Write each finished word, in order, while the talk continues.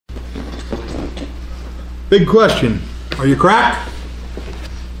Big question. Are you cracked?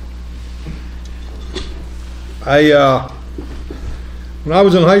 When I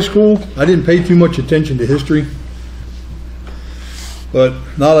was in high school, I didn't pay too much attention to history. But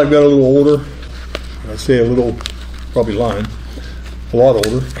now that I've got a little older, I say a little, probably lying, a lot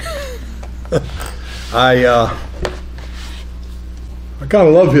older, I kind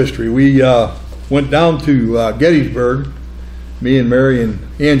of love history. We went down to Gettysburg, me and Mary and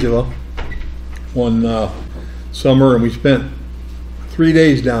Angela, one summer, and we spent 3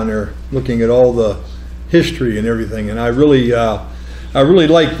 days down there looking at all the history and everything, and I really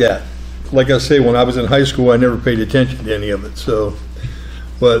liked that. Like I say, when I was in high school, I never paid attention to any of it. So,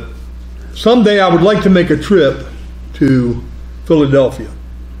 but someday I would like to make a trip to Philadelphia.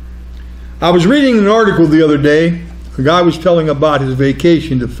 I was reading an article the other day. A guy was telling about his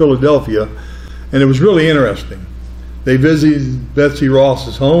vacation to Philadelphia, and it was really interesting. They visited Betsy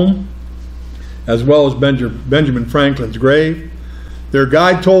Ross's home, as well as Benjamin Franklin's grave. Their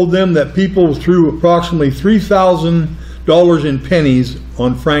guide told them that people threw approximately $3,000 in pennies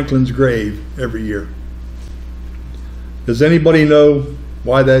on Franklin's grave every year. Does anybody know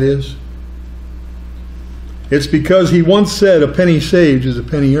why that is? It's because he once said, "A penny saved is a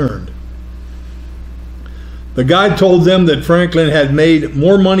penny earned." The guide told them that Franklin had made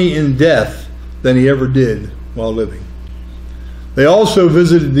more money in death than he ever did while living. They also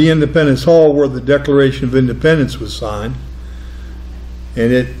visited the Independence Hall where the Declaration of Independence was signed,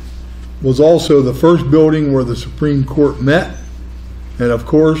 and it was also the first building where the Supreme Court met, and of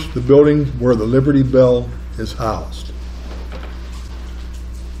course the building where the Liberty Bell is housed.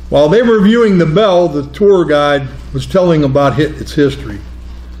 While they were viewing the bell, the tour guide was telling about its history.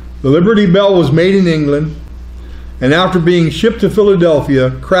 The Liberty Bell was made in England, and after being shipped to Philadelphia,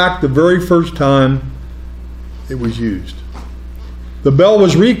 cracked the very first time it was used. The bell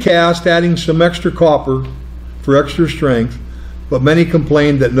was recast, adding some extra copper for extra strength, but many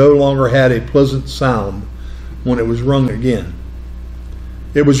complained that no longer had a pleasant sound when it was rung again.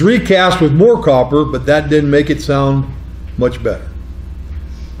 It was recast with more copper, but that didn't make it sound much better.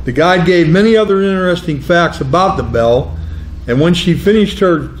 The guide gave many other interesting facts about the bell, and when she finished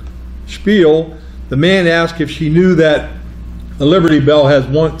her spiel, the man asked if she knew that the Liberty Bell has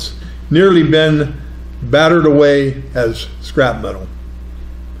once nearly been battered away as scrap metal.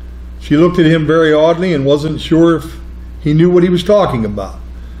 She looked at him very oddly and wasn't sure if he knew what he was talking about,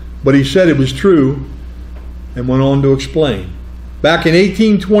 but he said it was true and went on to explain. Back in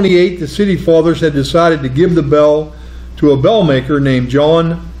 1828, the City Fathers had decided to give the bell to a bell maker named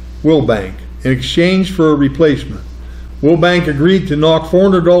John Wilbank in exchange for a replacement. Wilbank agreed to knock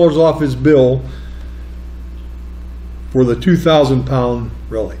 $400 off his bill for the 2,000-pound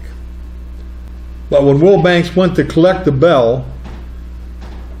relic. But when Wilbanks went to collect the bell,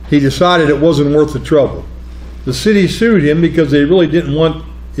 he decided it wasn't worth the trouble. The city sued him because they really didn't want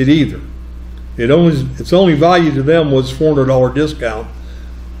it either. Its only value to them was $400 discount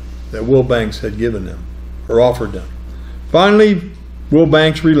that Wilbanks had given them, or offered them. Finally,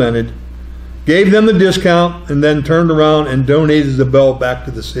 Wilbanks relented, gave them the discount, and then turned around and donated the bell back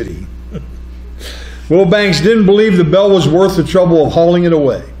to the city. Wilbanks didn't believe the bell was worth the trouble of hauling it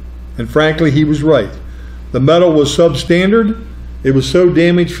away, and frankly, he was right. The metal was substandard. It was so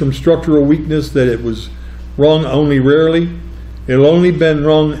damaged from structural weakness that it was rung only rarely. It had only been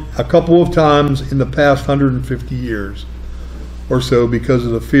rung a couple of times in the past 150 years or so because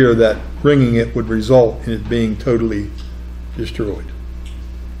of the fear that ringing it would result in it being totally destroyed.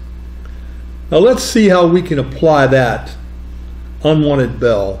 Now let's see how we can apply that unwanted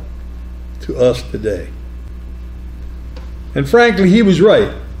bell to us today. And frankly, he was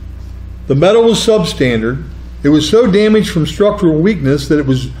right. The metal was substandard. It was so damaged from structural weakness that it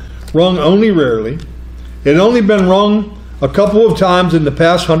was rung only rarely. It had only been rung a couple of times in the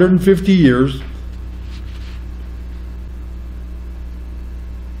past 150 years.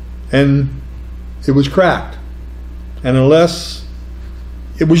 And it was cracked. And unless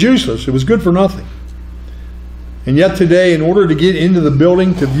it was useless, it was good for nothing. And yet today, in order to get into the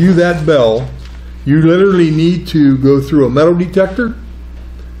building to view that bell, you literally need to go through a metal detector,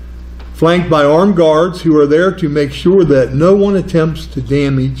 flanked by armed guards who are there to make sure that no one attempts to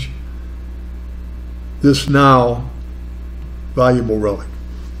damage this now valuable relic.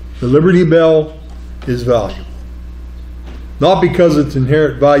 The Liberty Bell is valuable. Not because its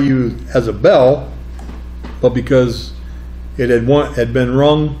inherent value as a bell, but because it had been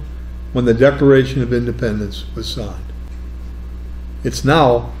rung when the Declaration of Independence was signed. It's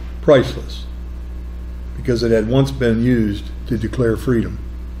now priceless because it had once been used to declare freedom.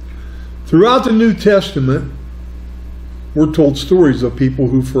 Throughout the New Testament, we're told stories of people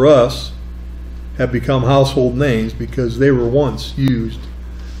who, for us, have become household names because they were once used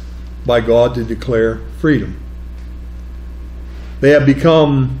by God to declare freedom. They have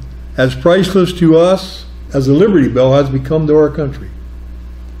become as priceless to us as the Liberty Bell has become to our country.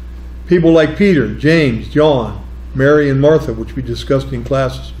 People like Peter, James, John, Mary, and Martha, which we discussed in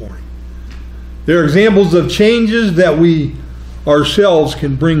class this morning. They're examples of changes that we ourselves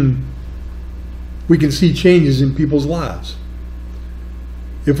can bring. We can see changes in people's lives.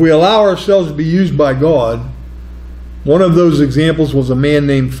 If we allow ourselves to be used by God, one of those examples was a man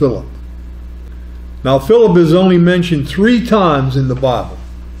named Philip. Now, Philip is only mentioned 3 times in the Bible.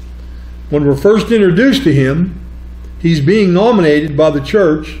 When we're first introduced to him, he's being nominated by the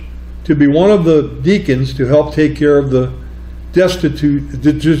church to be one of the deacons to help take care of the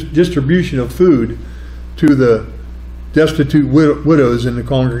distribution of food to the destitute widows in the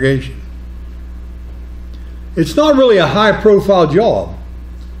congregation. It's not really a high-profile job,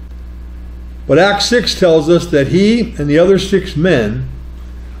 but Acts 6 tells us that he and the other 6 men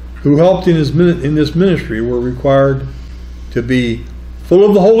who helped in this ministry were required to be full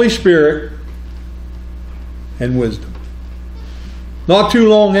of the Holy Spirit and wisdom. Not too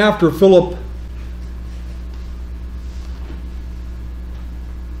long after Philip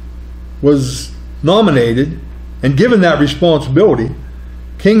was nominated and given that responsibility,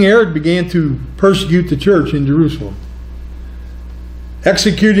 King Herod began to persecute the church in Jerusalem,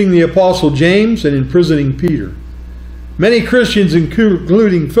 executing the apostle James and imprisoning Peter. Many Christians,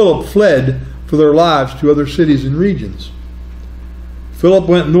 including Philip, fled for their lives to other cities and regions. Philip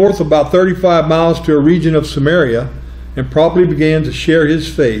went north about 35 miles to a region of Samaria and promptly began to share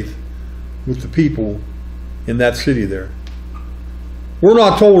his faith with the people in that city there. We're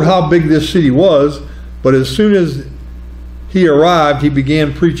not told how big this city was, but as soon as he arrived, he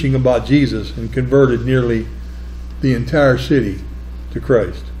began preaching about Jesus and converted nearly the entire city to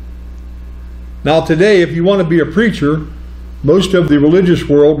Christ. Now today, if you want to be a preacher, most of the religious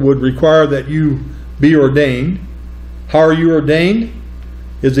world would require that you be ordained. How are you ordained?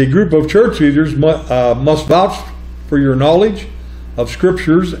 Is a group of church leaders must vouch for your knowledge of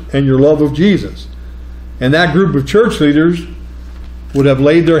scriptures and your love of Jesus. And that group of church leaders would have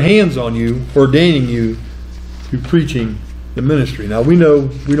laid their hands on you, ordaining you to preaching the ministry. Now we know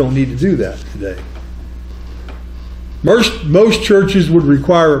we don't need to do that today. Most churches would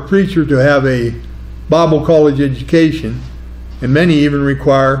require a preacher to have a Bible college education, and many even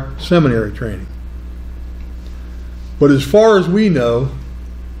require seminary training. But as far as we know,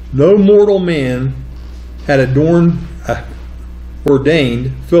 no mortal man had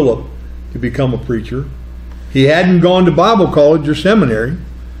ordained Philip to become a preacher. He hadn't gone to Bible college or seminary.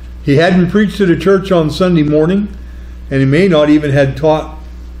 He hadn't preached at a church on Sunday morning, and he may not even had taught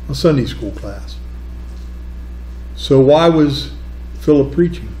a Sunday school class. So why was Philip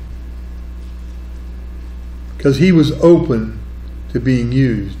preaching? Because he was open to being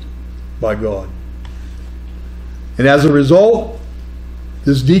used by God. And as a result,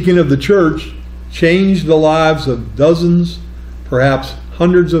 this deacon of the church changed the lives of dozens, perhaps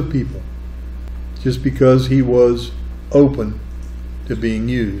hundreds of people, just because he was open to being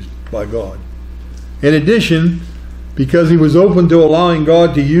used by God. In addition, because he was open to allowing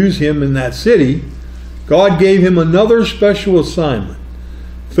God to use him in that city, God gave him another special assignment.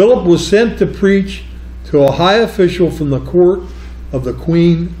 Philip was sent to preach to a high official from the court of the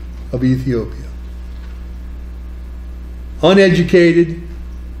Queen of Ethiopia. Uneducated,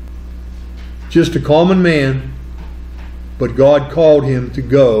 just a common man, but God called him to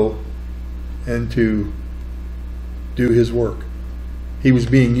go and to do his work. He was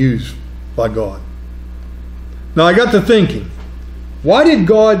being used by God. Now I got to thinking, why did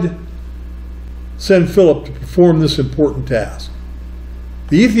God send Philip to perform this important task?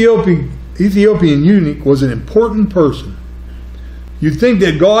 The Ethiopian eunuch was an important person. You'd think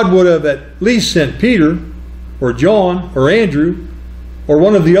that God would have at least sent Peter or John or Andrew or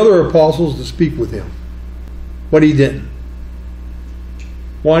one of the other apostles to speak with him. But he didn't.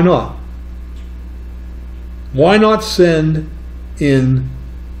 Why not? Why not send in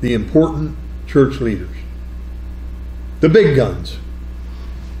the important church leaders, the big guns,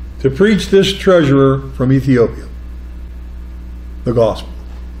 to preach this treasurer from Ethiopia the gospel?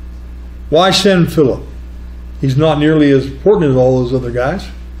 Why send Philip? He's not nearly as important as all those other guys.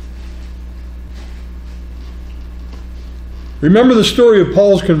 Remember the story of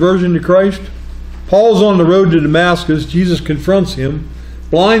Paul's conversion to Christ? Paul's on the road to Damascus. Jesus confronts him,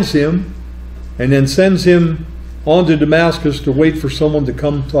 blinds him, and then sends him on to Damascus to wait for someone to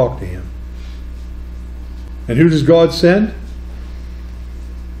come talk to him. And who does God send?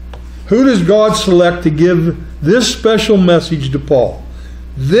 Who does God select to give this special message to Paul?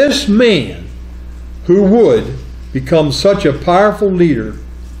 This man who would become such a powerful leader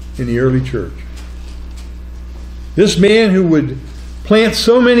in the early church. This man who would plant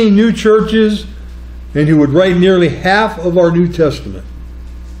so many new churches and who would write nearly half of our New Testament.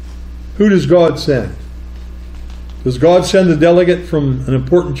 Who does God send? Does God send a delegate from an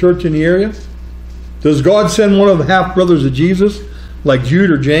important church in the area? Does God send one of the half-brothers of Jesus, like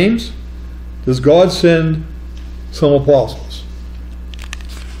Jude or James? Does God send some apostles?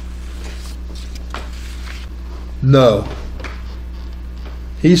 No.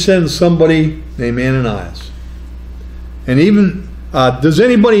 He sends somebody named Ananias. And even, does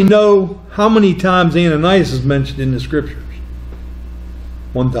anybody know how many times Ananias is mentioned in the scriptures?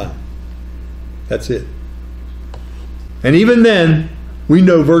 One time. That's it. And even then, we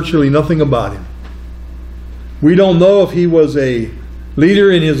know virtually nothing about him. We don't know if he was a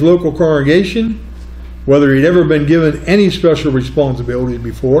leader in his local congregation, whether he'd ever been given any special responsibilities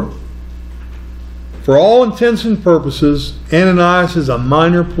before. For all intents and purposes, Ananias is a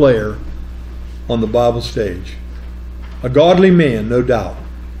minor player on the Bible stage. A godly man, no doubt,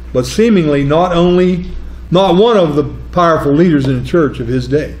 but seemingly not one of the powerful leaders in the church of his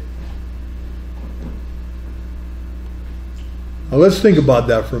day. Now let's think about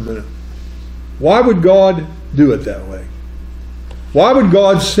that for a minute. Why would God do it that way? Why would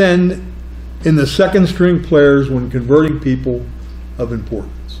God send in the second string players when converting people of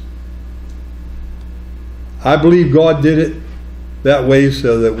importance? I believe God did it that way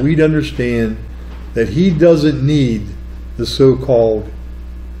so that we'd understand that He doesn't need the so-called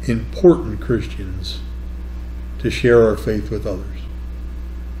important Christians to share our faith with others.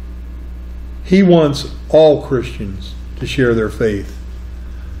 He wants all Christians to share their faith.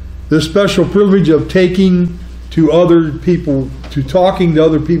 This special privilege of talking to other people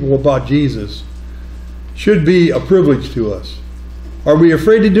about Jesus should be a privilege to us. Are we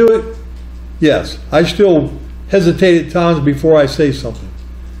afraid to do it? Yes. I still hesitate at times before I say something.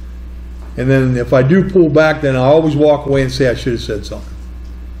 And then if I do pull back, then I always walk away and say I should have said something.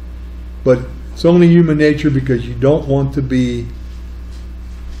 But it's only human nature, because you don't want to be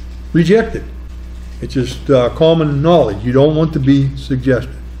rejected. It's just common knowledge. You don't want to be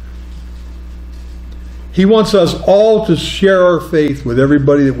suggested. He wants us all to share our faith with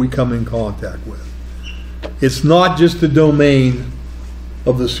everybody that we come in contact with. It's not just the domain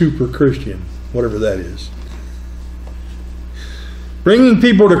of the super Christian, whatever that is. Bringing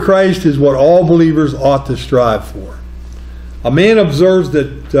people to Christ is what all believers ought to strive for. A man observes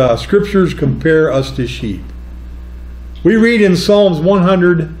that scriptures compare us to sheep. We read in Psalms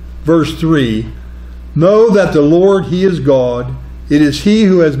 100, verse 3, "Know that the Lord, He is God. It is He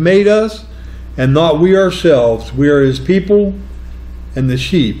who has made us, and not we ourselves. We are His people and the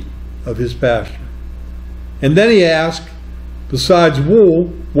sheep of His pasture." And then he asks, besides wool,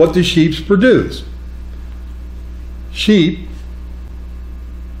 what do sheep produce? Sheep,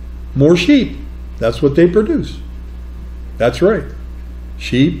 more sheep. That's what they produce. That's right.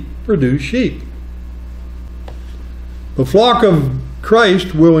 Sheep produce sheep. The flock of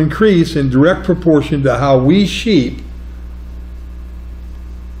Christ will increase in direct proportion to how we sheep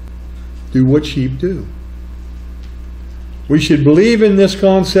do what sheep do. We should believe in this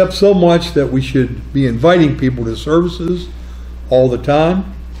concept so much that we should be inviting people to services all the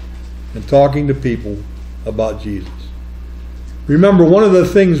time and talking to people about Jesus. Remember, one of the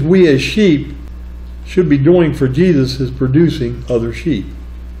things we as sheep should be doing for Jesus is producing other sheep.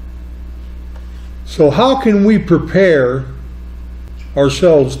 So how can we prepare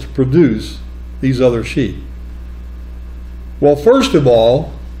ourselves to produce these other sheep? Well, first of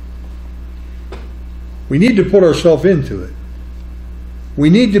all, we need to put ourselves into it. We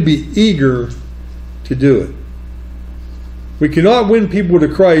need to be eager to do it. We cannot win people to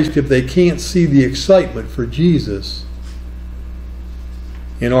Christ if they can't see the excitement for Jesus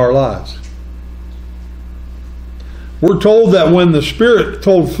in our lives. We're told that when the Spirit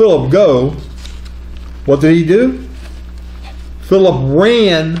told Philip, go, what did he do? Philip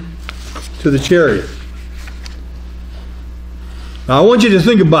ran to the chariot. Now I want you to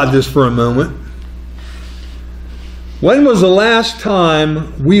think about this for a moment. When was the last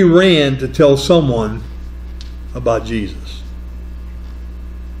time we ran to tell someone about Jesus?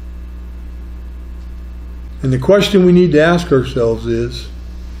 And the question we need to ask ourselves is,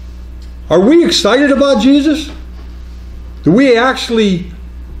 are we excited about Jesus? Do we actually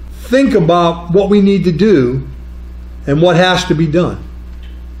think about what we need to do and what has to be done?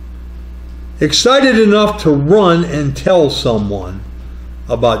 Excited enough to run and tell someone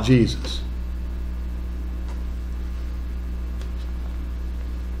about Jesus?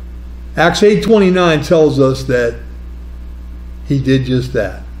 Acts 8:29 tells us that he did just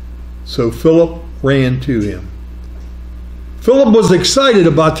that. So Philip ran to him. Philip was excited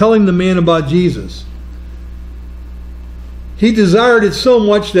about telling the man about Jesus. He desired it so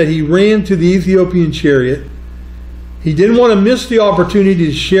much that he ran to the Ethiopian chariot. He didn't want to miss the opportunity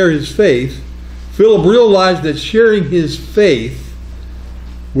to share his faith. Philip realized that sharing his faith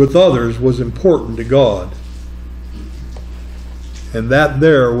with others was important to God. And that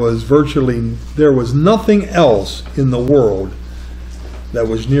there was nothing else in the world that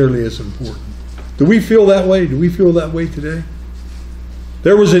was nearly as important. Do we feel that way? Do we feel that way today?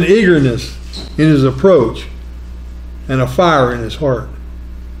 There was an eagerness in his approach and a fire in his heart.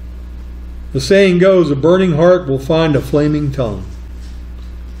 The saying goes, a burning heart will find a flaming tongue.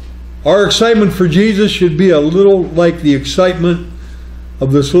 Our excitement for Jesus should be a little like the excitement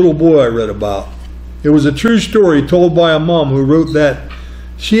of this little boy I read about. It was a true story told by a mom who wrote that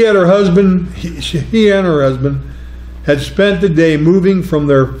he and her husband had spent the day moving from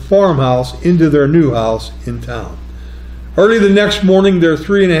their farmhouse into their new house in town. Early the next morning, their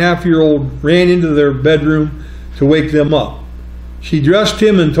 3.5-year-old ran into their bedroom to wake them up. She dressed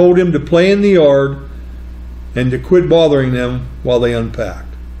him and told him to play in the yard and to quit bothering them while they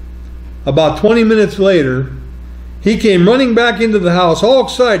unpacked. About 20 minutes later, he came running back into the house all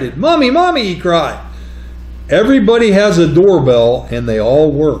excited. "Mommy, Mommy," he cried. "Everybody has a doorbell and they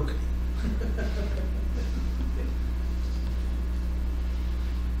all work."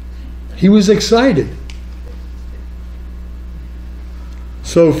 He was excited.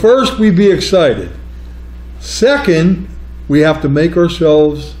 So first, we be excited. Second, we have to make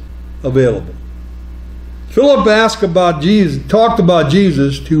ourselves available. Philip talked about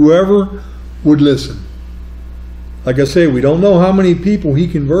Jesus to whoever would listen. Like I say, we don't know how many people he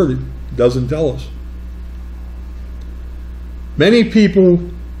converted. It doesn't tell us. Many people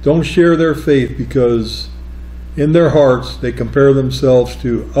don't share their faith because in their hearts they compare themselves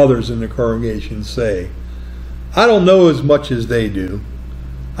to others in the congregation, say, "I don't know as much as they do.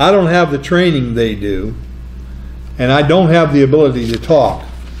 I don't have the training they do. And I don't have the ability to talk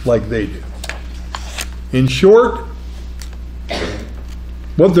like they do." In short,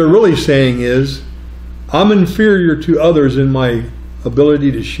 what they're really saying is, I'm inferior to others in my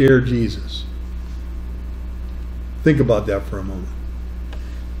ability to share Jesus. Think about that for a moment.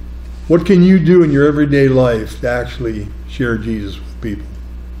 What can you do in your everyday life to actually share Jesus with people?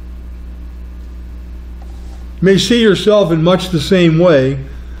 You may see yourself in much the same way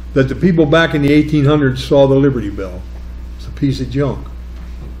that the people back in the 1800s saw the Liberty Bell. It's a piece of junk.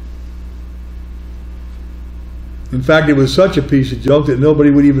 In fact, it was such a piece of junk that nobody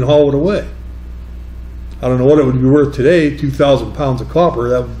would even haul it away. I don't know what it would be worth today, 2,000 pounds of copper.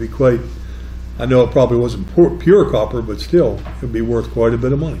 That would be quite, I know it probably wasn't pure copper, but still, it would be worth quite a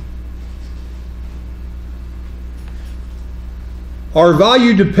bit of money. Our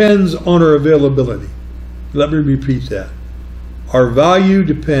value depends on our availability. Let me repeat that. Our value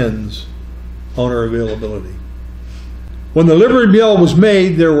depends on our availability. When the Liberty Bell was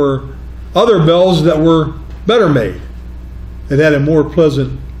made, there were other bells that were better made, that had a more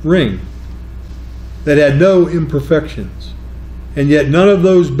pleasant ring, that had no imperfections. And yet none of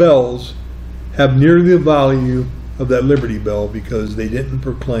those bells have nearly the value of that Liberty Bell because they didn't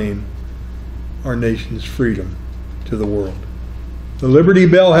proclaim our nation's freedom to the world. The Liberty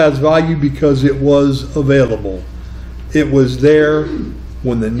Bell has value because it was available. It was there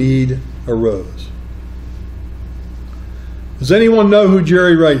when the need arose. Does anyone know who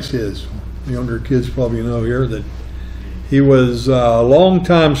Jerry Rice is? The younger kids probably know here that he was a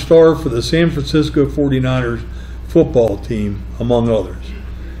longtime star for the San Francisco 49ers football team, among others.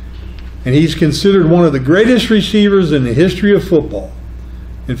 And he's considered one of the greatest receivers in the history of football.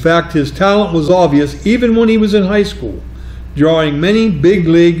 In fact, his talent was obvious even when he was in high school, drawing many big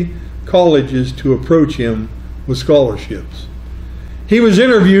league colleges to approach him with scholarships. He was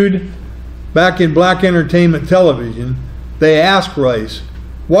interviewed back in Black Entertainment Television. They asked Rice,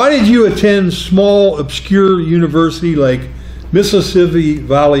 "Why did you attend small, obscure university like Mississippi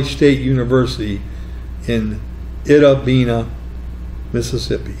Valley State University in Itta Bena,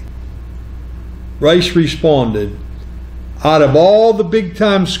 Mississippi?" Rice responded, "Out of all the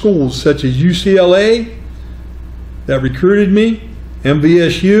big-time schools such as UCLA that recruited me,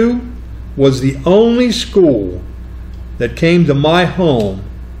 MVSU was the only school that came to my home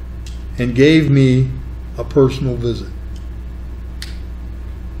and gave me a personal visit."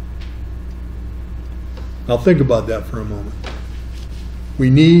 Now think about that for a moment. We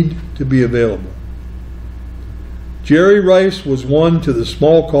need to be available. Jerry Rice was won to the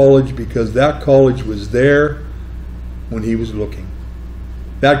small college because that college was there when he was looking.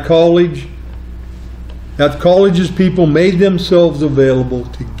 That college's people made themselves available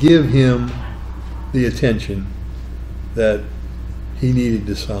to give him the attention that he needed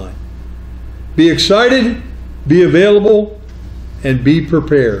to sign. Be excited, be available, and be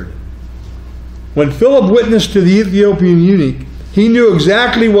prepared. When Philip witnessed to the Ethiopian eunuch, he knew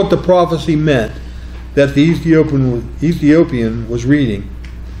exactly what the prophecy meant that the Ethiopian was reading,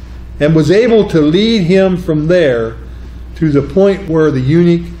 and was able to lead him from there to the point where the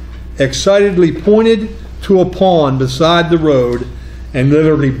eunuch excitedly pointed to a pond beside the road and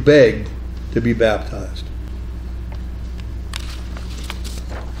literally begged to be baptized.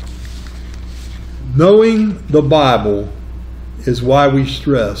 Knowing the Bible is why we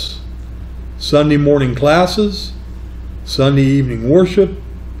stress Sunday morning classes, Sunday evening worship,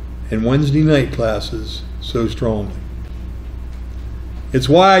 and Wednesday night classes so strongly. It's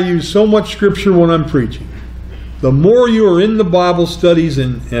why I use so much scripture when I'm preaching. The more you are in the Bible studies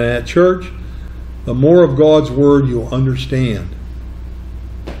and at church, the more of God's Word you'll understand.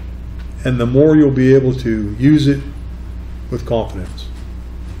 And the more you'll be able to use it with confidence.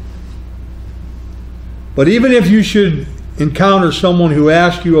 But even if you should encounter someone who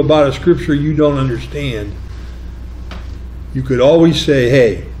asks you about a scripture you don't understand, you could always say,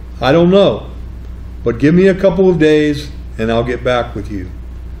 hey, I don't know, but give me a couple of days and I'll get back with you.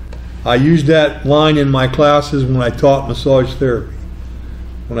 I used that line in my classes when I taught massage therapy.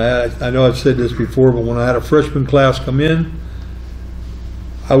 I know I've said this before, but when I had a freshman class come in,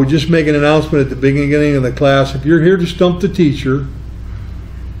 I would just make an announcement at the beginning of the class. If you're here to stump the teacher,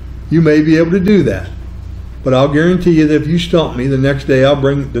 you may be able to do that. But I'll guarantee you that if you stump me, the next day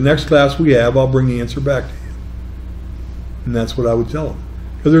the next class we have, I'll bring the answer back to you. And that's what I would tell them.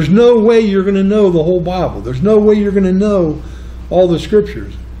 Because there's no way you're going to know the whole Bible. There's no way you're going to know all the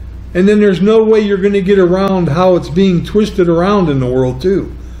scriptures. And then there's no way you're going to get around how it's being twisted around in the world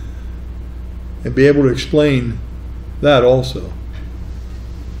too. And be able to explain that also.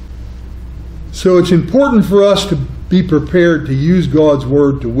 So it's important for us to be prepared to use God's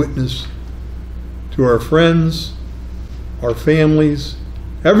Word to witness to our friends, our families,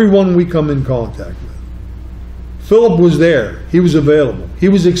 everyone we come in contact with. Philip was there. He was available. He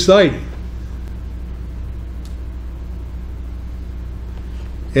was excited.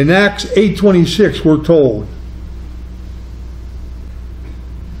 In Acts 8:26 we're told,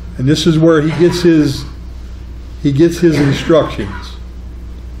 and this is where he gets his instructions.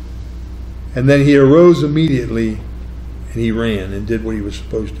 And then he arose immediately and he ran and did what he was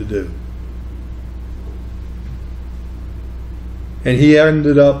supposed to do. And he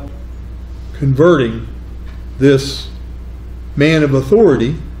ended up converting this man of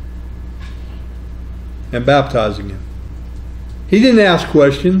authority and baptizing him. He didn't ask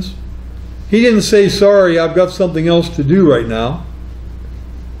questions. He didn't say, sorry, I've got something else to do right now.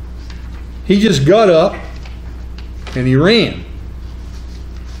 He just got up and he ran.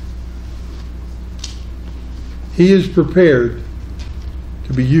 He is prepared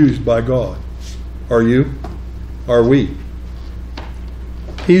to be used by God. Are you? Are we?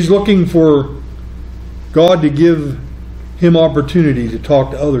 He's looking for God to give him opportunity to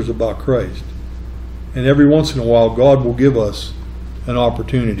talk to others about Christ. And every once in a while, God will give us an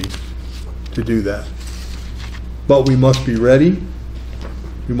opportunity to do that. But we must be ready.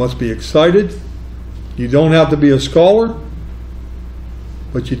 We must be excited. You don't have to be a scholar,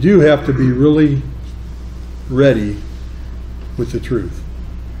 but you do have to be really ready with the truth.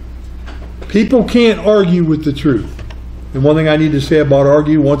 People can't argue with the truth. And one thing I need to say about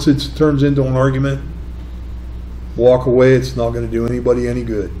argue, once it turns into an argument, walk away. It's not going to do anybody any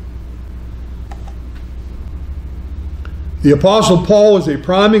good. The Apostle Paul is a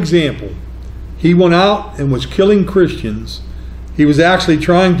prime example. He went out and was killing Christians. He was actually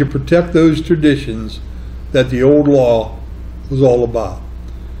trying to protect those traditions that the old law was all about.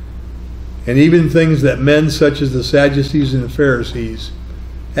 And even things that men such as the Sadducees and the Pharisees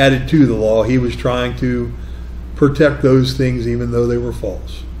added to the law, he was trying to protect those things even though they were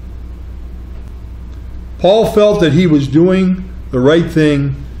false. Paul felt that he was doing the right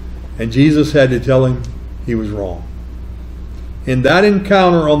thing, and Jesus had to tell him he was wrong. In that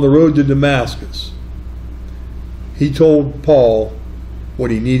encounter on the road to Damascus, he told Paul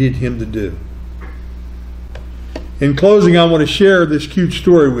what he needed him to do. In closing, I want to share this cute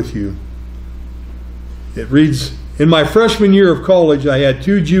story with you. It reads, in my freshman year of college, I had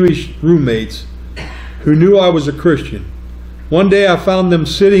 2 Jewish roommates who knew I was a Christian. One day I found them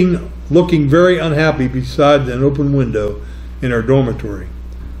sitting looking very unhappy beside an open window in our dormitory.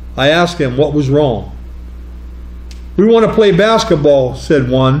 I asked them what was wrong. We want to play basketball, said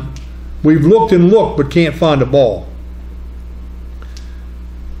one. We've looked and looked but can't find a ball.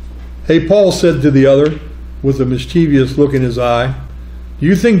 Hey, Paul, said to the other with a mischievous look in his eye, Do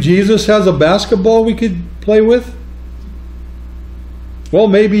you think Jesus has a basketball we could play with? Well,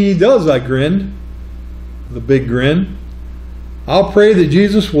 maybe he does, I grinned. The big grin. I'll pray that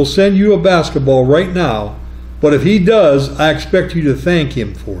Jesus will send you a basketball right now, but if he does, I expect you to thank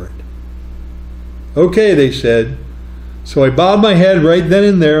him for it. Okay, they said. So I bowed my head right then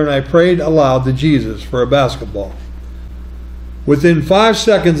and there, and I prayed aloud to Jesus for a basketball. Within 5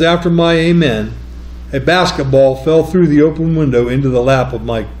 seconds after my amen, a basketball fell through the open window into the lap of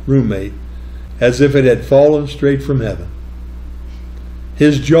my roommate, as if it had fallen straight from heaven.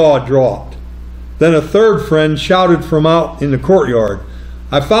 His jaw dropped. Then a third friend shouted from out in the courtyard,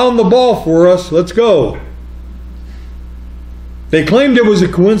 "I found the ball for us, let's go." They claimed it was a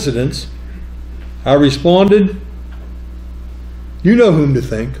coincidence. I responded, "You know whom to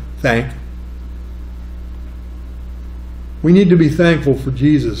thank. We need to be thankful for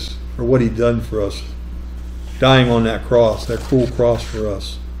Jesus, for what he'd done for us, dying on that cross, that cruel cross for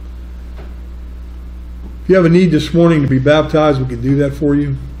us. If you have a need this morning to be baptized, we can do that for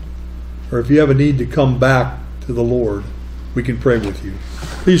you. Or if you have a need to come back to the Lord, we can pray with you.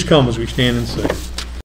 Please come as we stand and sing.